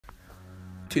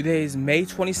Today is May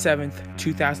 27th,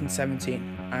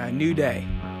 2017. A new day.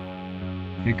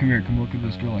 Hey, come here. Come look at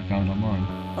this girl I found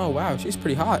online. Oh, wow. She's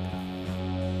pretty hot.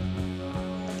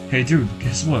 Hey, dude.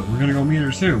 Guess what? We're gonna go meet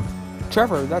her, too.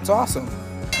 Trevor, that's awesome.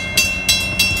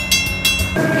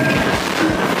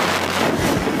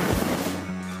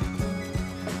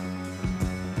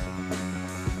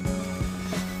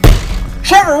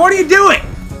 Trevor, what are you doing?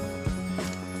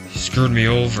 He screwed me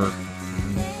over.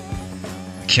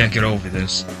 Can't get over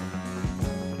this.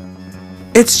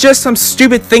 It's just some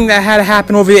stupid thing that had to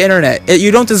happen over the internet. You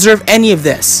don't deserve any of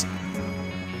this.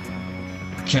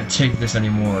 I can't take this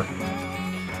anymore.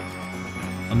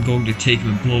 I'm going to take him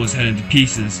and blow his head into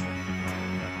pieces.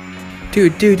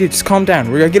 Dude, just calm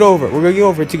down. We're gonna get over it. We're gonna get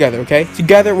over it together, okay?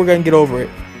 Together, we're gonna get over it.